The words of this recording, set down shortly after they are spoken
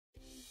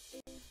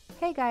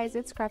Hey guys,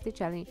 it's Crafty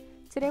Jelly.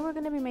 Today we're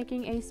going to be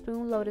making a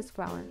spoon lotus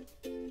flower.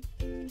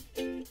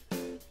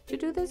 To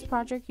do this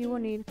project you will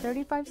need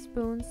 35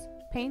 spoons,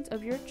 paint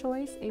of your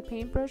choice, a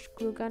paintbrush,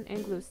 glue gun,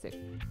 and glue stick.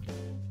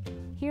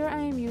 Here I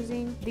am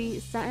using the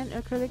satin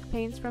acrylic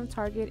paints from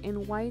Target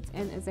in white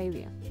and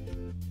azalea.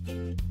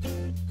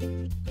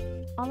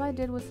 All I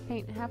did was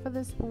paint half of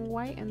the spoon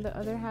white and the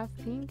other half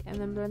pink and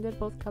then blended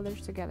both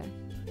colors together.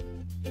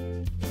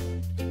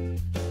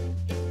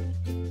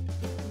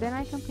 Then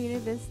I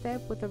completed this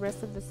step with the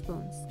rest of the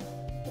spoons.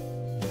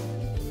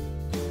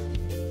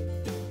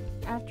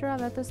 After I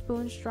let the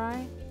spoons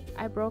dry,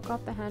 I broke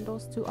off the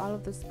handles to all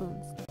of the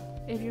spoons.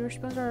 If your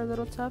spoons are a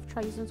little tough,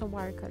 try using some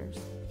wire cutters.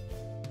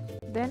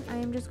 Then I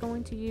am just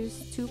going to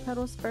use 2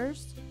 petals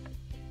first.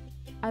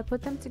 I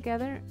put them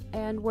together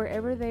and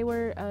wherever they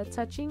were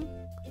touching,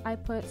 I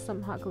put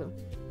some hot glue.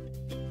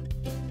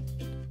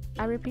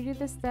 I repeated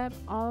this step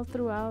all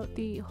throughout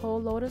the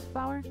whole lotus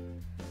flower,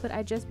 but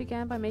I just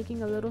began by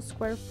making a little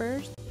square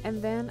first,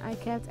 and then I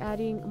kept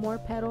adding more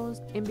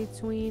petals in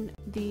between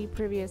the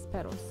previous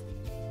petals.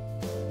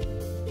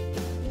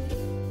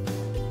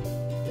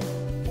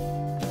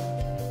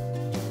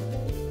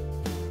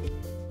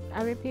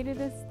 I repeated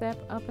this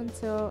step up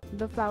until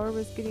the flower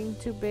was getting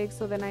too big,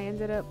 so then I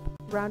ended up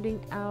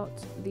rounding out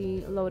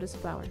the lotus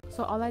flower.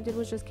 So all I did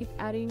was just keep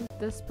adding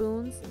the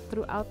spoons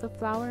throughout the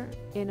flower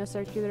in a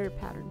circular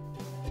pattern.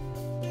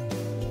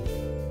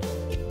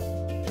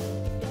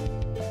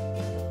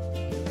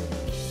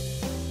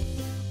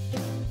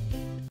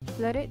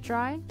 Let it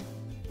dry,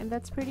 and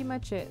that's pretty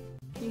much it.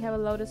 You have a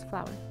lotus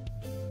flower.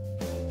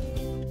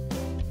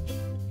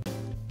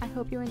 I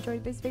hope you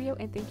enjoyed this video,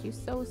 and thank you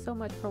so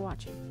much for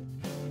watching.